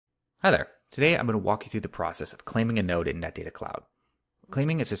Hi there. Today I'm going to walk you through the process of claiming a node in Netdata Cloud.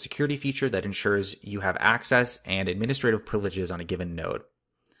 Claiming is a security feature that ensures you have access and administrative privileges on a given node.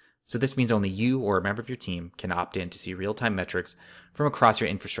 So this means only you or a member of your team can opt in to see real-time metrics from across your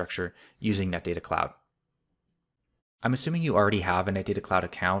infrastructure using Netdata Cloud. I'm assuming you already have a Netdata Cloud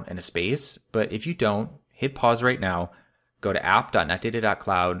account and a space, but if you don't, hit pause right now, go to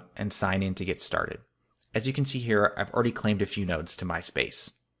app.netdata.cloud and sign in to get started. As you can see here, I've already claimed a few nodes to my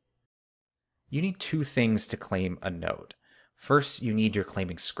space. You need two things to claim a node. First, you need your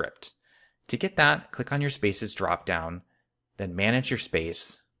claiming script. To get that, click on your Spaces dropdown, then Manage your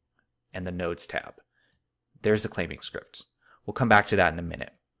space, and the Nodes tab. There's the claiming script. We'll come back to that in a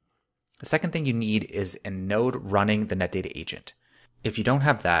minute. The second thing you need is a node running the Netdata agent. If you don't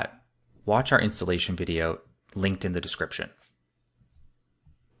have that, watch our installation video linked in the description.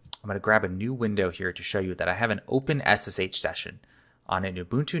 I'm going to grab a new window here to show you that I have an open SSH session on an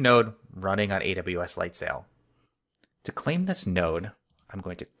Ubuntu node running on AWS Lightsail. To claim this node, I'm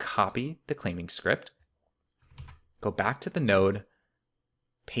going to copy the claiming script, go back to the node,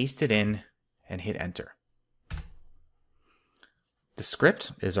 paste it in, and hit enter. The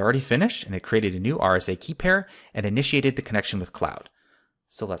script is already finished and it created a new RSA key pair and initiated the connection with cloud.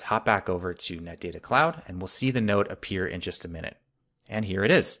 So let's hop back over to Netdata Cloud and we'll see the node appear in just a minute. And here it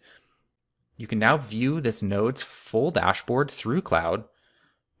is. You can now view this node's full dashboard through cloud,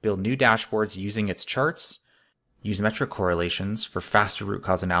 build new dashboards using its charts, use metric correlations for faster root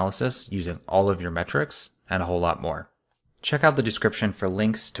cause analysis using all of your metrics, and a whole lot more. Check out the description for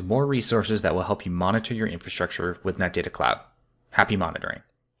links to more resources that will help you monitor your infrastructure with Netdata Cloud. Happy monitoring.